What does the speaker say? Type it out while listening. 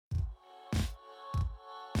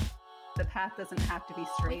The path doesn't have to be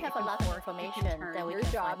straight. We have a lot of information that we Your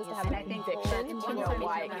can job find is to have And a I think conviction to know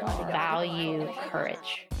why you want to go. Value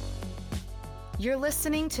courage. You're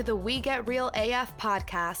listening to the We Get Real AF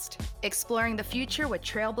podcast, exploring the future with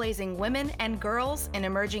trailblazing women and girls in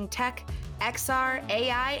emerging tech, XR,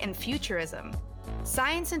 AI, and futurism.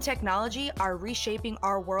 Science and technology are reshaping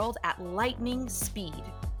our world at lightning speed.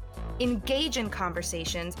 Engage in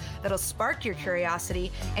conversations that'll spark your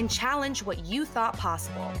curiosity and challenge what you thought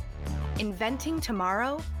possible. Inventing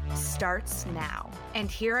tomorrow starts now.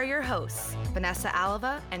 And here are your hosts, Vanessa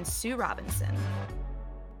Alava and Sue Robinson.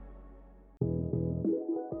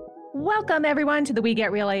 Welcome, everyone, to the We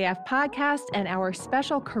Get Real AF podcast and our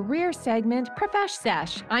special career segment, Profesh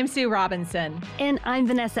Sesh. I'm Sue Robinson. And I'm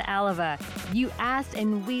Vanessa Alava. You asked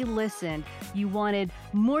and we listened. You wanted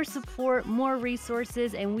more support, more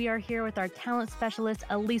resources, and we are here with our talent specialist,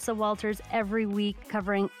 Elisa Walters, every week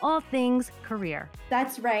covering all things career.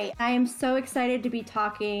 That's right. I am so excited to be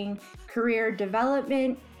talking career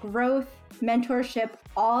development, growth, mentorship,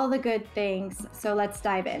 all the good things. So let's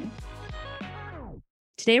dive in.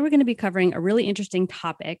 Today, we're going to be covering a really interesting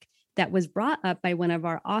topic that was brought up by one of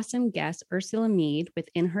our awesome guests, Ursula Mead,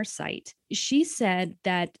 within her site. She said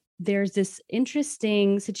that there's this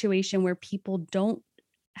interesting situation where people don't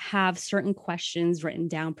have certain questions written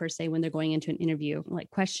down per se when they're going into an interview,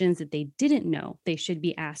 like questions that they didn't know they should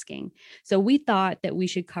be asking. So we thought that we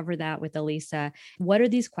should cover that with Elisa. What are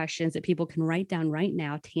these questions that people can write down right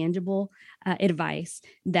now, tangible advice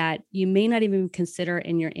that you may not even consider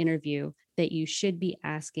in your interview that you should be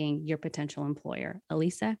asking your potential employer?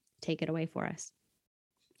 Elisa, take it away for us.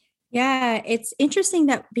 Yeah, it's interesting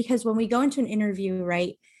that because when we go into an interview,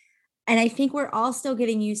 right, and I think we're all still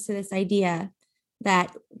getting used to this idea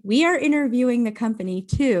that we are interviewing the company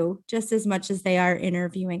too, just as much as they are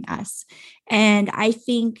interviewing us. And I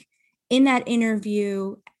think in that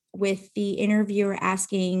interview, with the interviewer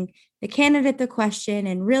asking the candidate the question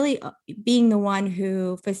and really being the one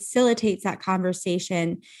who facilitates that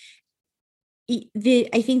conversation,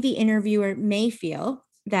 I think the interviewer may feel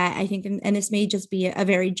that, and this may just be a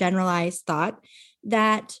very generalized thought,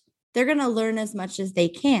 that they're going to learn as much as they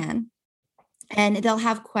can and they'll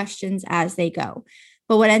have questions as they go.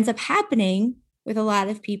 But what ends up happening with a lot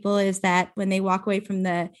of people is that when they walk away from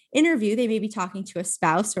the interview, they may be talking to a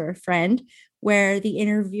spouse or a friend where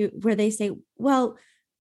they say, well,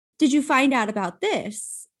 did you find out about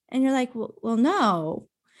this? And you're like, well, no.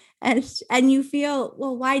 And you feel,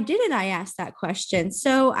 well, why didn't I ask that question?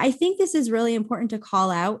 So I think this is really important to call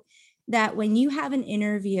out that when you have an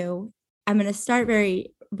interview, I'm going to start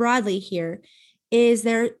very broadly here, is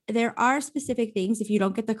there are specific things if you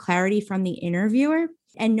don't get the clarity from the interviewer,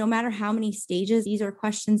 and no matter how many stages, these are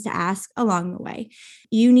questions to ask along the way.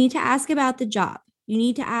 You need to ask about the job. You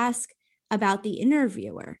need to ask about the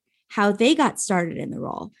interviewer, how they got started in the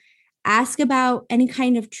role. Ask about any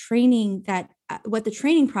kind of training what the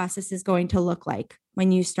training process is going to look like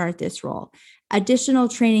when you start this role. Additional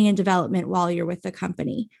training and development while you're with the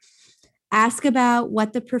company. Ask about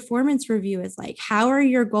what the performance review is like. How are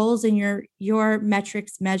your goals and your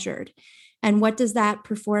metrics measured? And what does that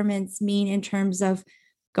performance mean in terms of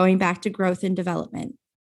going back to growth and development,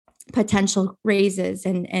 potential raises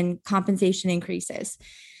and compensation increases?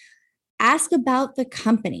 Ask about the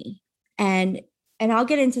company. And I'll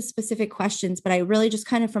get into specific questions, but I really just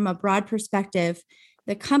kind of from a broad perspective,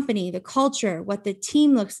 the company, the culture, what the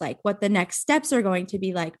team looks like, what the next steps are going to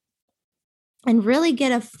be like, and really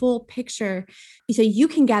get a full picture so you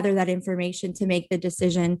can gather that information to make the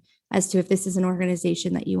decision as to if this is an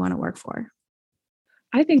organization that you want to work for.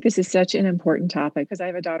 I think this is such an important topic because I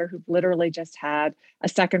have a daughter who literally just had a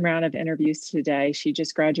second round of interviews today. She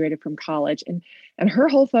just graduated from college and her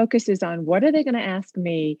whole focus is on what are they going to ask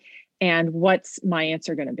me and what's my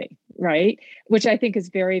answer going to be, right? Which I think is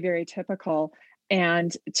very, very typical.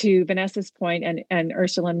 And to Vanessa's point and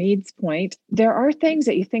Ursula Mead's point, there are things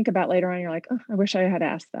that you think about later on. You're like, oh, I wish I had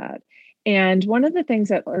asked that. And one of the things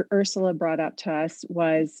that Ursula brought up to us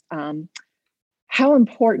was how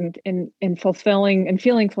important in fulfilling and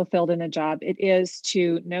feeling fulfilled in a job it is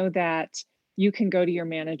to know that you can go to your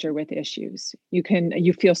manager with issues.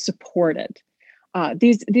 You feel supported.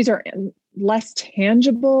 These are less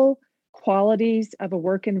tangible qualities of a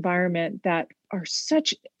work environment that are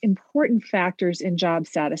such important factors in job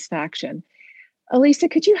satisfaction. Elisa,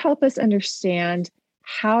 could you help us understand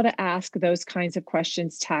how to ask those kinds of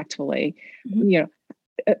questions tactfully? Mm-hmm.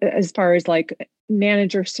 As far as like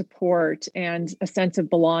manager support and a sense of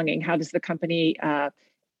belonging, how does the company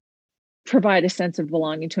provide a sense of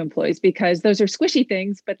belonging to employees? Because those are squishy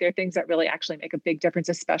things, but they're things that really actually make a big difference,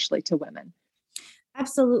 especially to women.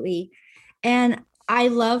 Absolutely. And I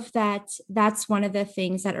love that. That's one of the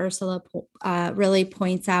things that Ursula really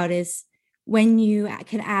points out is when you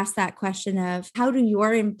can ask that question of how do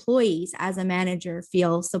your employees as a manager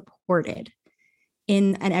feel supported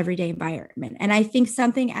in an everyday environment? And I think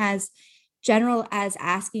something as general as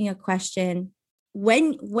asking a question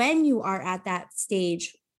when you are at that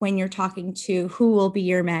stage, when you're talking to who will be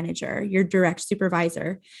your manager, your direct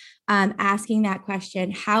supervisor, asking that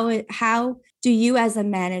question, how do you as a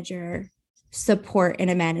manager support in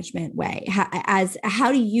a management way?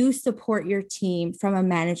 How do you support your team from a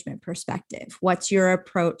management perspective? What's your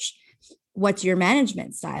approach? What's your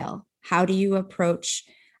management style? How do you approach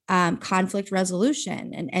conflict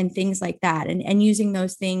resolution and things like that? And using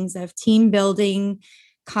those things of team building,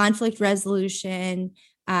 conflict resolution,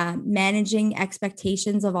 managing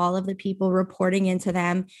expectations of all of the people reporting into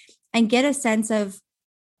them, and get a sense of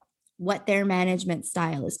what their management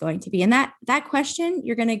style is going to be. And that question,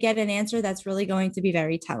 you're going to get an answer that's really going to be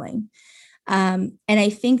very telling. And I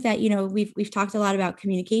think that, we've talked a lot about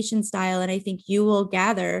communication style, and I think you will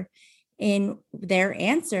gather in their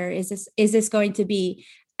answer, is this going to be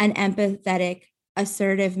an empathetic,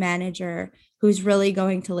 assertive manager who's really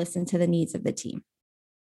going to listen to the needs of the team?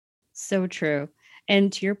 So true.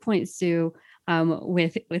 And to your point, Sue,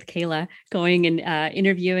 with Kayla going and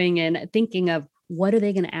interviewing and thinking of what are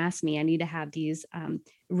they going to ask me? I need to have these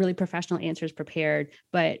really professional answers prepared,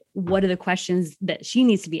 but what are the questions that she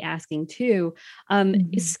needs to be asking too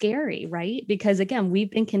is scary, right? Because again,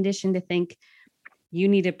 we've been conditioned to think you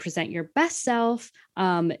need to present your best self.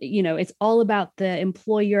 It's all about the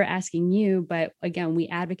employer asking you. But again, we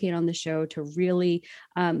advocate on the show to really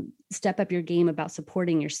step up your game about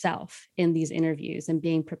supporting yourself in these interviews and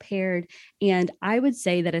being prepared. And I would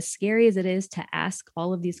say that as scary as it is to ask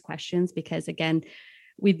all of these questions, because again,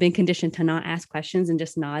 we've been conditioned to not ask questions and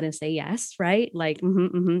just nod and say yes, right? Like,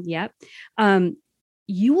 yep.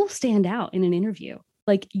 You will stand out in an interview.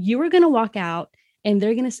 Like you are going to walk out and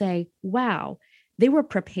they're going to say, wow, they were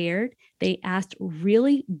prepared. They asked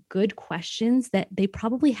really good questions that they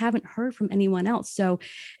probably haven't heard from anyone else. So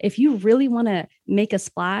if you really want to make a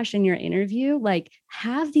splash in your interview, like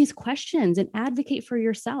have these questions and advocate for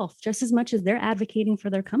yourself just as much as they're advocating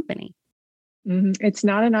for their company. It's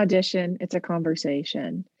not an audition, it's a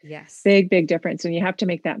conversation. Yes. Big difference. And you have to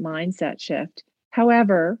make that mindset shift.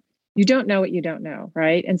 However, you don't know what you don't know,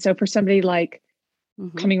 right? And so for somebody like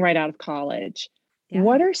coming right out of college,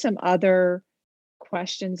 what are some other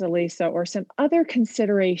questions, Elisa, or some other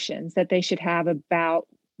considerations that they should have about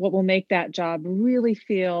what will make that job really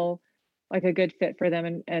feel like a good fit for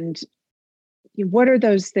them? And what are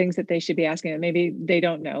those things that they should be asking that maybe they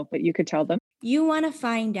don't know, but you could tell them? You want to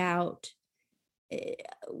find out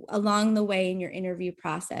along the way in your interview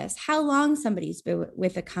process, how long somebody's been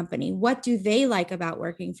with a company, what do they like about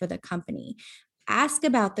working for the company? Ask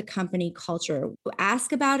about the company culture,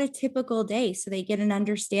 ask about a typical day so they get an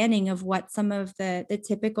understanding of what some of the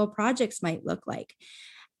typical projects might look like.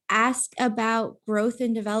 Ask about growth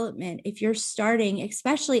and development. If you're starting,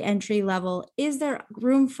 especially entry level, is there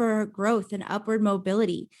room for growth and upward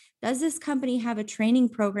mobility? Does this company have a training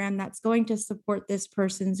program that's going to support this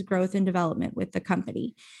person's growth and development with the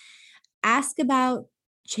company? Ask about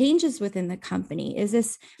changes within the company. Is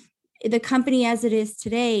this the company as it is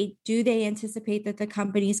today? Do they anticipate that the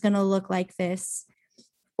company is going to look like this?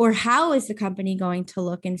 Or how is the company going to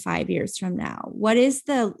look in 5 years from now? What is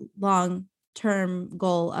the long-term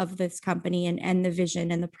goal of this company and the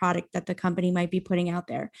vision and the product that the company might be putting out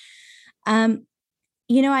there? I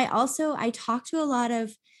talk to a lot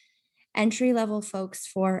of entry-level folks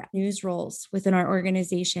for news roles within our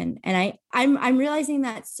organization. And I'm realizing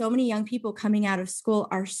that so many young people coming out of school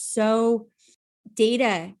are so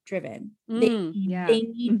data driven. They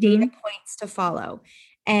need data points to follow.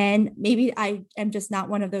 And maybe I am just not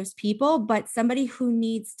one of those people, but somebody who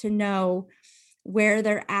needs to know where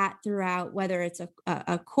they're at throughout, whether it's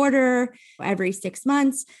a quarter, every 6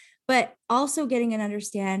 months, but also getting and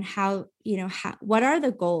understand what are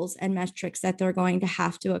the goals and metrics that they're going to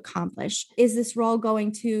have to accomplish. Is this role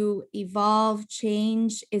going to evolve,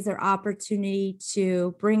 change? Is there opportunity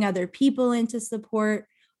to bring other people into support?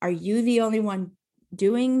 Are you the only one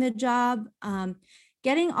doing the job?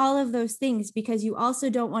 Getting all of those things, because you also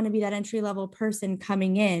don't want to be that entry-level person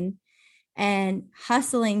coming in and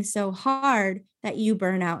hustling so hard that you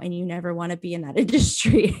burn out and you never want to be in that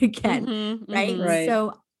industry again. Right?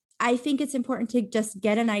 So I think it's important to just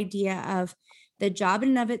get an idea of the job in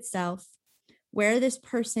and of itself, where this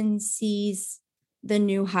person sees the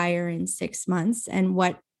new hire in 6 months and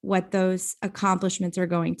what those accomplishments are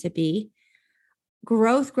going to be.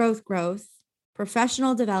 Growth,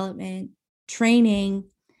 professional development, training,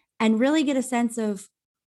 and really get a sense of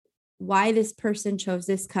why this person chose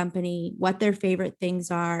this company, what their favorite things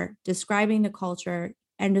are, describing the culture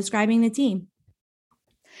and describing the team.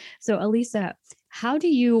 So, Elisa, how do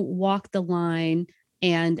you walk the line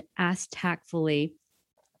and ask tactfully,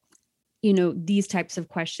 these types of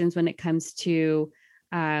questions when it comes to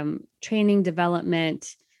training,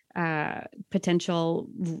 development, potential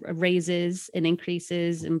raises and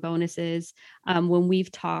increases and bonuses? When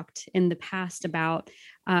we've talked in the past about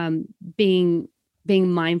being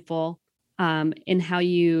mindful in how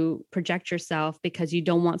you project yourself, because you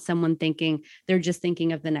don't want someone thinking they're just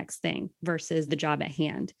thinking of the next thing versus the job at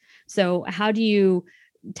hand. So how do you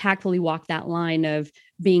tactfully walk that line of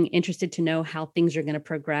being interested to know how things are going to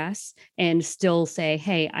progress and still say,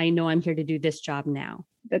 hey, I know I'm here to do this job now?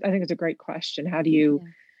 I think it's a great question. How do you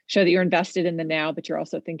show that you're invested in the now, but you're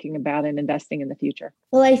also thinking about and investing in the future?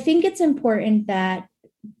 Well, I think it's important that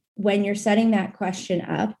when you're setting that question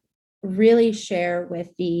up, really share with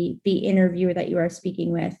the interviewer that you are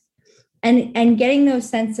speaking with, and getting those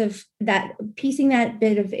sense of that, piecing that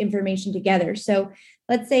bit of information together. So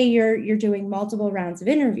let's say you're doing multiple rounds of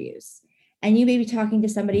interviews, and you may be talking to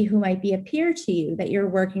somebody who might be a peer to you that you're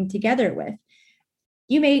working together with.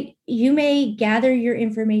 You may gather your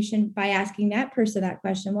information by asking that person that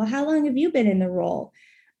question. Well, how long have you been in the role?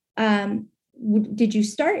 Did you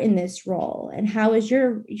start in this role, and how has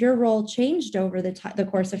your role changed over the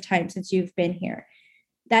course of time since you've been here?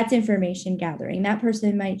 That's information gathering. That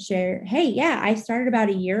person might share, hey, yeah, I started about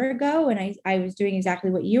a year ago, and I was doing exactly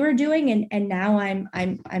what you were doing, and now I'm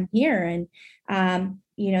here. And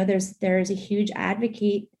there's a huge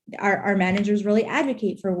advocate. Our managers really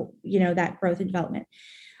advocate for that growth and development.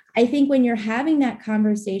 I think when you're having that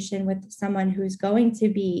conversation with someone who's going to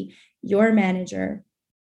be your manager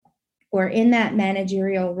or in that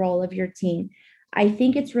managerial role of your team, I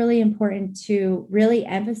think it's really important to really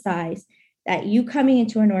emphasize that you coming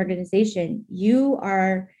into an organization, you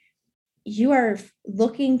are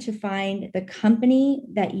looking to find the company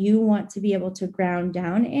that you want to be able to ground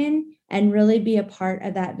down in and really be a part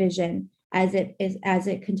of that vision as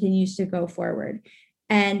it continues to go forward.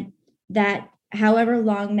 And that however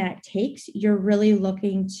long that takes, you're really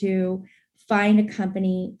looking to find a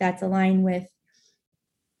company that's aligned with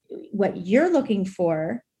what you're looking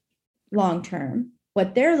for long-term,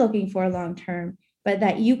 what they're looking for long-term, but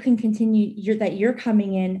that you can continue, that you're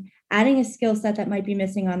coming in, adding a skill set that might be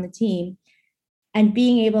missing on the team, and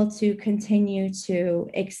being able to continue to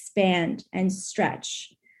expand and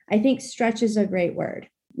stretch. I think stretch is a great word.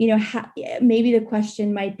 Maybe the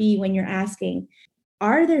question might be, when you're asking,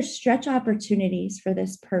 are there stretch opportunities for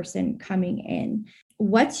this person coming in?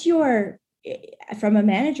 From a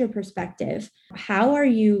manager perspective, how are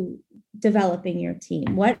you developing your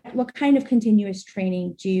team? What kind of continuous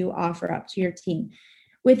training do you offer up to your team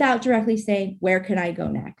without directly saying, where can I go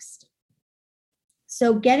next?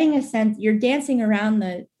 So getting a sense, you're dancing around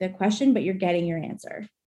the question, but you're getting your answer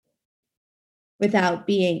without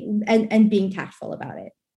being tactful about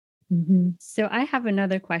it. Mm-hmm. So I have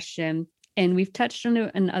another question, and we've touched on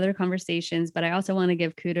it in other conversations, but I also want to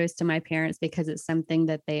give kudos to my parents because it's something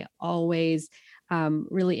that they always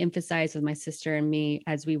really emphasized with my sister and me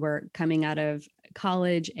as we were coming out of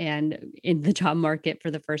college and in the job market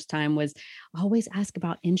for the first time, was always ask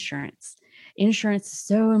about insurance. Insurance is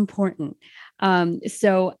so important.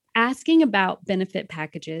 So asking about benefit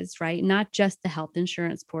packages, right? Not just the health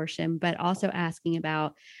insurance portion, but also asking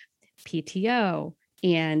about PTO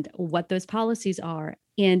and what those policies are.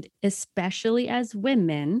 And especially as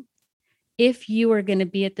women, if you are going to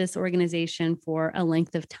be at this organization for a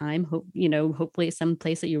length of time, hopefully it's some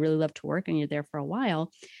place that you really love to work and you're there for a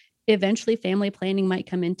while, eventually family planning might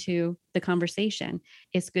come into the conversation.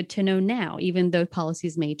 It's good to know now, even though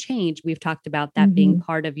policies may change. We've talked about that being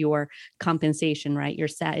part of your compensation, right?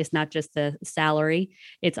 It's not just the salary.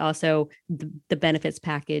 It's also the benefits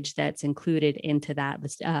package that's included into that,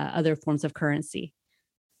 other forms of currency.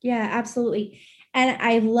 Yeah, absolutely. And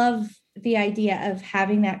I love the idea of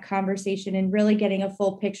having that conversation and really getting a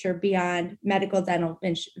full picture beyond medical, dental,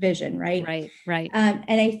 vision, right? Right. And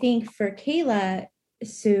I think for Kayla,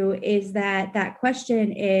 Sue, is that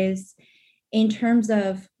question is in terms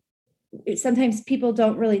of, sometimes people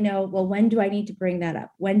don't really know, well, when do I need to bring that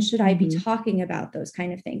up? When should I be talking about those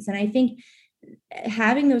kind of things? And I think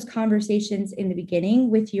having those conversations in the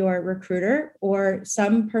beginning with your recruiter or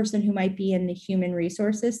some person who might be in the human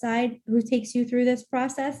resources side who takes you through this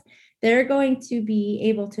process, they're going to be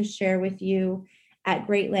able to share with you at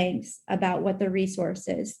great lengths about what the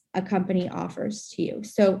resources a company offers to you.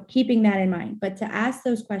 So keeping that in mind, but to ask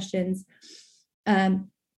those questions,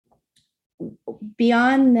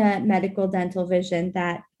 beyond the medical, dental, vision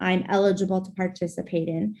that I'm eligible to participate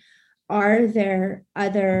in, are there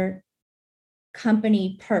other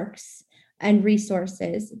company perks and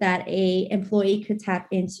resources that a employee could tap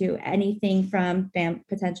into? Anything from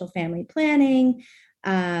potential family planning,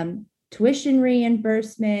 tuition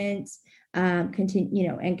reimbursement, and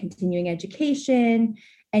continuing education,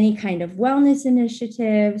 any kind of wellness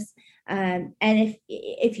initiatives. And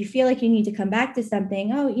if you feel like you need to come back to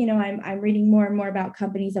something, I'm reading more and more about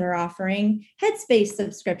companies that are offering Headspace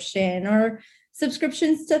subscription or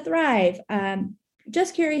subscriptions to Thrive.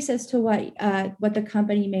 Just curious as to what the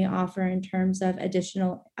company may offer in terms of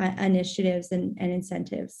additional initiatives and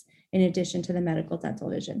incentives in addition to the medical, dental,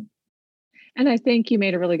 vision. And I think you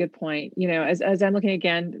made a really good point. As I'm looking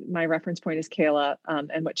again, my reference point is Kayla,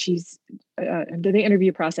 and what she's the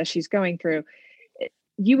interview process she's going through.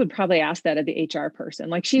 You would probably ask that of the HR person.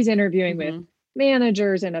 Like, she's interviewing with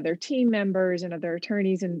managers and other team members and other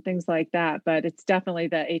attorneys and things like that. But it's definitely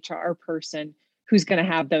the HR person who's going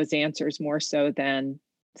to have those answers more so than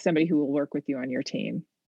somebody who will work with you on your team.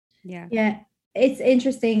 Yeah. It's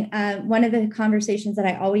interesting. One of the conversations that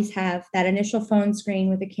I always have, that initial phone screen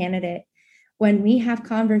with a candidate, when we have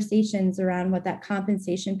conversations around what that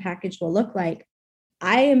compensation package will look like,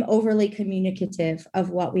 I am overly communicative of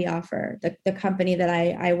what we offer. The company that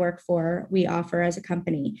I work for, we offer as a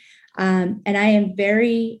company. And I am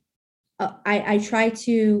I try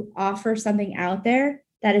to offer something out there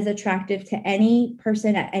that is attractive to any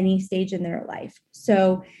person at any stage in their life.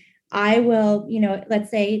 So I will,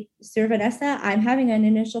 let's say, Sir Vanessa, I'm having an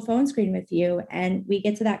initial phone screen with you, and we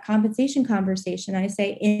get to that compensation conversation. I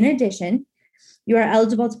say, in addition, you are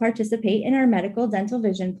eligible to participate in our medical, dental,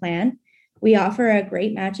 vision plan. We offer a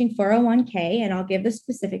great matching 401k, and I'll give the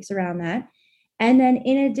specifics around that. And then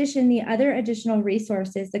in addition, the other additional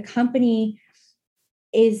resources, the company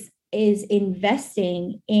is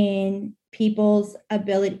investing in people's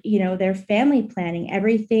ability, their family planning,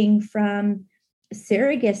 everything from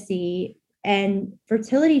surrogacy and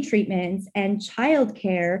fertility treatments and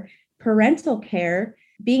childcare, parental care,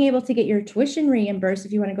 being able to get your tuition reimbursed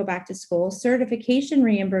if you want to go back to school, certification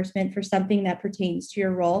reimbursement for something that pertains to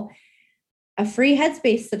your role, a free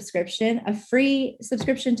Headspace subscription, a free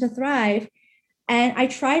subscription to Thrive. And I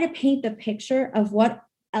try to paint the picture of what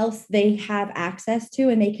else they have access to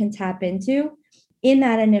and they can tap into in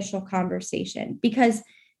that initial conversation, because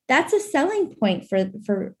that's a selling point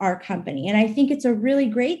for our company. And I think it's a really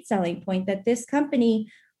great selling point that this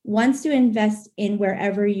company wants to invest in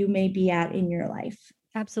wherever you may be at in your life.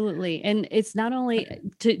 Absolutely. And it's not only,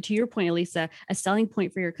 to your point, Elisa, a selling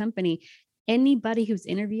point for your company. Anybody who's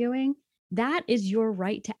interviewing, that is your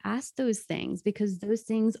right to ask those things, because those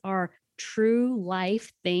things are true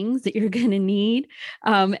life things that you're going to need.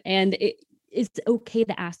 And it's okay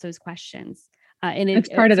to ask those questions. And it's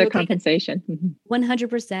part of the compensation.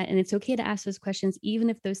 100%. And it's okay to ask those questions, even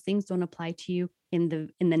if those things don't apply to you in the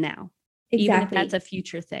now. Exactly. Even if that's a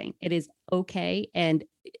future thing, it is okay. And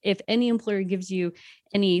if any employer gives you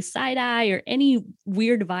any side eye or any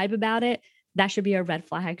weird vibe about it, that should be a red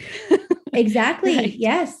flag. Exactly. Right.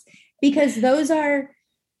 Yes. Because that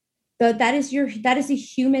is a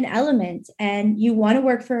human element, and you want to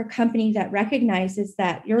work for a company that recognizes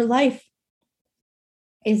that your life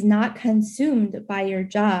is not consumed by your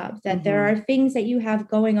job, that there are things that you have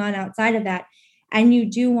going on outside of that. And you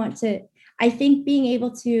do want to, I think, being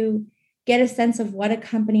able to get a sense of what a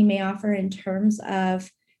company may offer in terms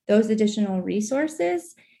of those additional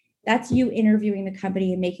resources, that's you interviewing the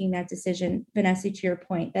company and making that decision. Vanessa, to your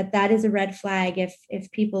point, that is a red flag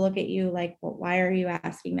if people look at you like, well, why are you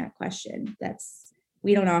asking that question?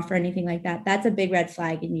 We don't offer anything like that. That's a big red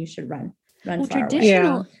flag, and you should run far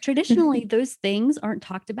away. Traditionally, those things aren't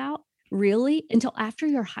talked about really until after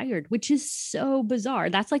you're hired, which is so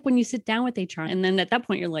bizarre. That's like when you sit down with HR, and then at that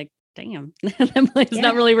point you're like, damn, that place is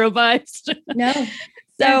not really robust. No.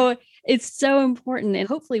 So it's so important. And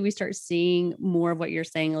hopefully we start seeing more of what you're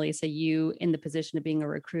saying, Elisa, you in the position of being a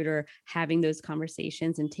recruiter, having those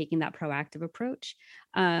conversations and taking that proactive approach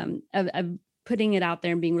of putting it out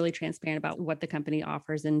there and being really transparent about what the company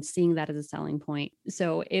offers and seeing that as a selling point.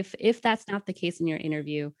 So if that's not the case in your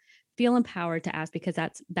interview, feel empowered to ask, because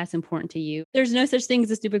that's important to you. There's no such thing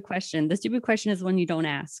as a stupid question. The stupid question is one you don't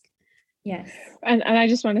ask. Yes. And I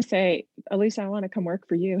just want to say, Elisa, I want to come work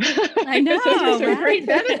for you. I know. Those are great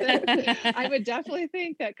benefits. I would definitely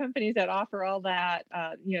think that companies that offer all that,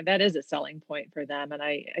 that is a selling point for them. And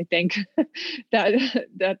I think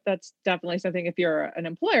that's definitely something, if you're an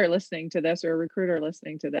employer listening to this or a recruiter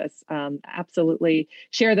listening to this, absolutely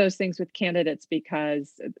share those things with candidates,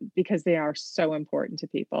 because they are so important to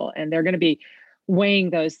people, and they're going to be weighing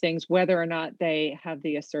those things, whether or not they have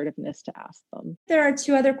the assertiveness to ask them. There are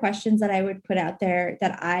 2 other questions that I would put out there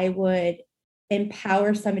that I would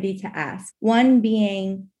empower somebody to ask. One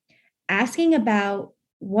being asking about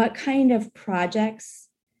what kind of projects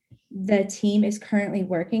the team is currently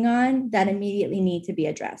working on that immediately need to be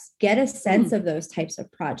addressed. Get a sense of those types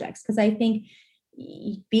of projects, because I think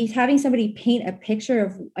having somebody paint a picture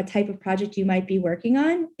of a type of project you might be working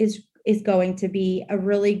on is going to be a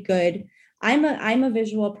really good. I'm a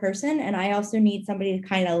visual person, and I also need somebody to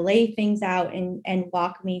kind of lay things out and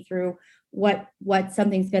walk me through what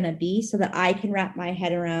something's going to be, so that I can wrap my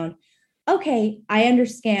head around, okay, I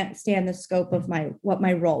understand the scope of what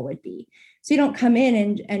my role would be. So you don't come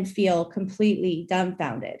in and feel completely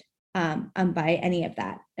dumbfounded by any of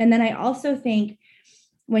that. And then I also think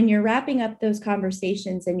when you're wrapping up those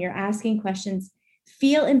conversations and you're asking questions,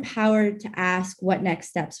 feel empowered to ask what next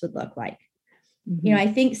steps would look like. Mm-hmm. You know, I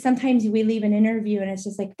think sometimes we leave an interview and it's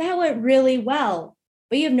just like, that went really well,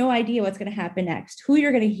 but you have no idea what's going to happen next, who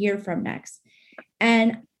you're going to hear from next.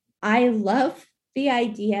 And I love the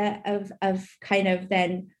idea of kind of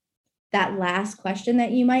then that last question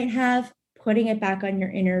that you might have, putting it back on your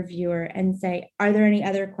interviewer and say, are there any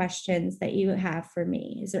other questions that you have for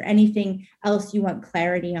me? Is there anything else you want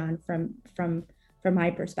clarity on from my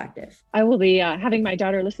perspective? I will be having my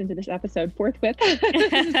daughter listen to this episode forthwith.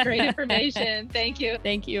 This is great information. Thank you.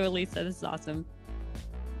 Thank you, Elisa. This is awesome.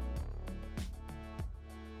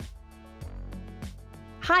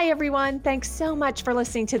 Hi, everyone. Thanks so much for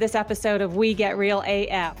listening to this episode of We Get Real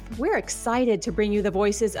AF. We're excited to bring you the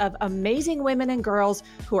voices of amazing women and girls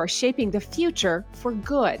who are shaping the future for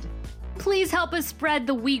good. Please help us spread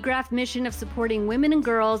the WeGraph mission of supporting women and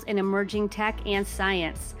girls in emerging tech and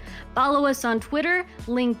science. Follow us on Twitter,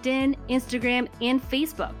 LinkedIn, Instagram, and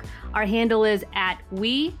Facebook. Our handle is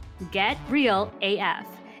 @WeGetRealAF.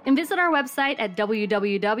 And visit our website at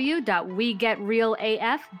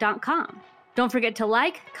www.wegetrealaf.com. Don't forget to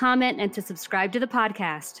like, comment, and to subscribe to the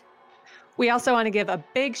podcast. We also want to give a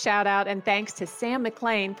big shout out and thanks to Sam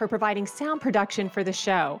McLean for providing sound production for the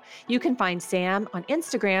show. You can find Sam on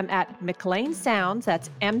Instagram at McLean Sounds, that's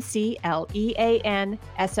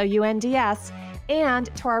McLeanSounds,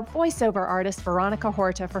 and to our voiceover artist, Veronica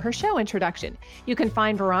Horta, for her show introduction. You can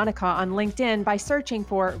find Veronica on LinkedIn by searching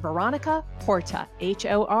for Veronica Horta,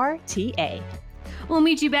 Horta. We'll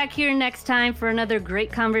meet you back here next time for another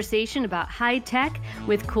great conversation about high tech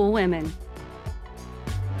with cool women.